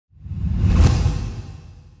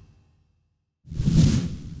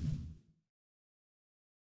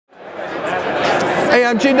Hey,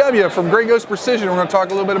 I'm GW from Grey Ghost Precision. We're going to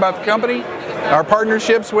talk a little bit about the company, our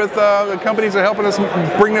partnerships with the companies that are helping us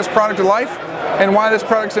bring this product to life, and why this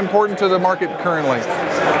product's important to the market currently.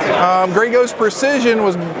 Grey Ghost Precision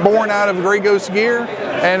was born out of Grey Ghost Gear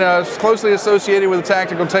and is closely associated with the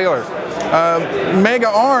Tactical Tailor. Mega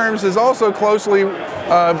Arms is also closely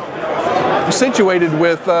situated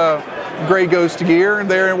with Grey Ghost Gear.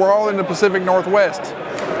 We're all in the Pacific Northwest.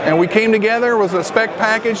 And we came together with a spec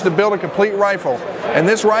package to build a complete rifle. And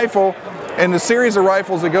this rifle and the series of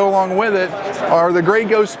rifles that go along with it are the Grey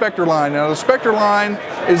Ghost Spectre line. Now the Spectre line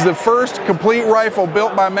is the first complete rifle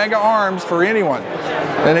built by Mega Arms for anyone.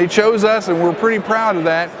 And they chose us, and we're pretty proud of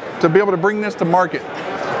that, to be able to bring this to market.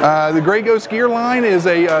 The Grey Ghost Gear line is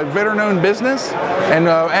a veteran-owned business and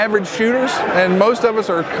average shooters, and most of us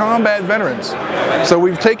are combat veterans. So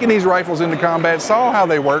we've taken these rifles into combat, saw how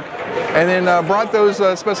they work, and then brought those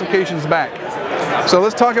specifications back. So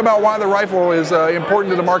let's talk about why the rifle is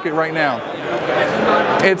important to the market right now.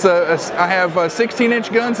 I have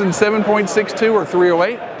 16-inch guns in 7.62 or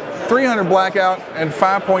 308, 300 blackout, and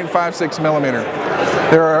 5.56 millimeter.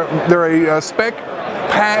 They're a spec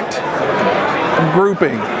packed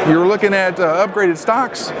grouping. You're looking at upgraded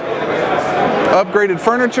stocks, upgraded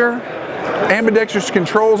furniture, ambidextrous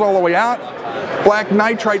controls all the way out, black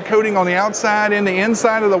nitride coating on the outside and the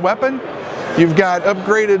inside of the weapon. You've got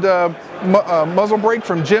upgraded muzzle brake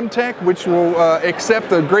from Gemtech, which will accept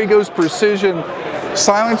the Grey Ghost Precision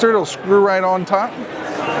silencer. It'll screw right on top.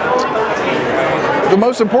 The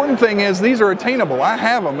most important thing is these are attainable. I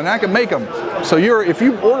have them and I can make them. So if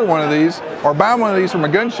you order one of these or buy one of these from a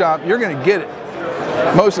gun shop, you're going to get it.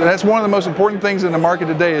 That's one of the most important things in the market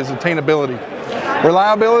today is attainability.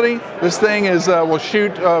 Reliability, this thing will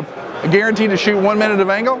shoot, guaranteed to shoot 1 minute of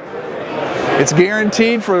angle. It's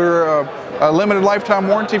guaranteed for a limited lifetime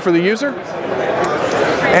warranty for the user.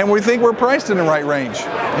 And we think we're priced in the right range.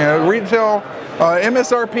 You know, retail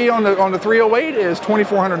MSRP on the 308 is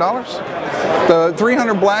 $2,400. The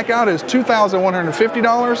 300 blackout is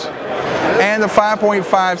 $2,150. And the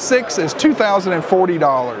 5.56 is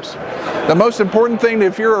 $2,040. The most important thing,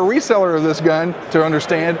 if you're a reseller of this gun, to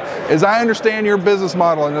understand is I understand your business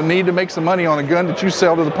model and the need to make some money on a gun that you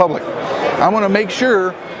sell to the public. I want to make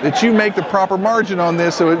sure that you make the proper margin on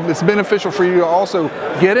this so it's beneficial for you to also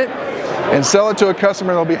get it and sell it to a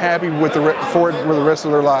customer that'll be happy with for it the rest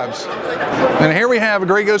of their lives. And here we have a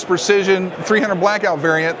Grey Ghost Precision 300 blackout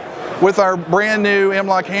variant with our brand new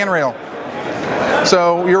M-LOK handrail.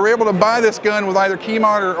 So you're able to buy this gun with either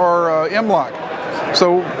Keymod or M-LOK.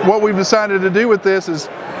 So what we've decided to do with this is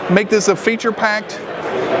make this a feature-packed,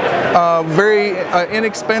 very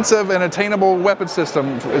inexpensive and attainable weapon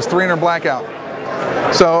system. It's 300 blackout.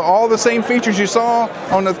 So all the same features you saw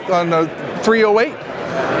on the 308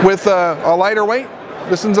 with a lighter weight.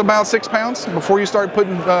 This one's about 6 pounds before you start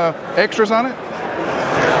putting extras on it.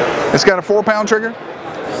 It's got a 4-pound trigger.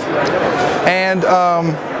 And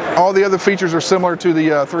all the other features are similar to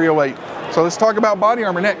the 308. So let's talk about body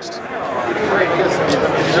armor next.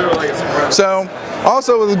 So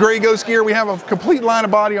also with the Grey Ghost Gear, we have a complete line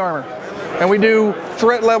of body armor. And we do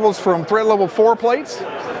threat levels from threat level 4 plates,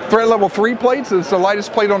 threat level 3 plates, it's the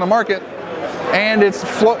lightest plate on the market, and it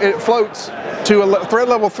floats to a threat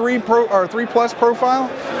level 3 plus profile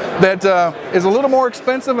that is a little more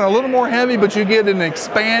expensive and a little more heavy, but you get an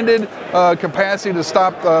expanded capacity to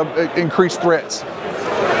stop increased threats.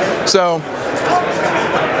 So,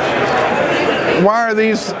 why are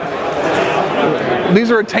these?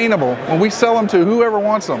 These are attainable, and we sell them to whoever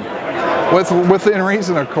wants them, within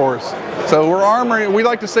reason, of course. So we're armoring. We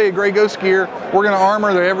like to say at Grey Ghost Gear, we're going to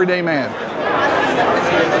armor the everyday man.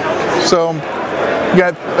 So, you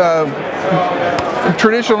got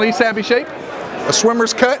traditional East Sappy shape, a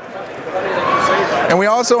swimmer's cut, and we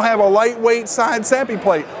also have a lightweight side Sappy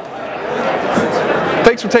plate.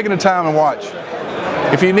 Thanks for taking the time and watch.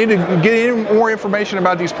 If you need to get any more information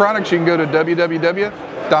about these products, you can go to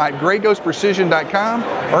www.greyghostprecision.com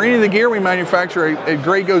or any of the gear we manufacture at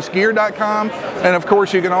greyghostgear.com. And of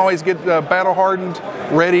course, you can always get battle-hardened,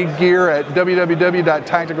 ready gear at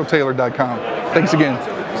www.tacticaltailor.com. Thanks again.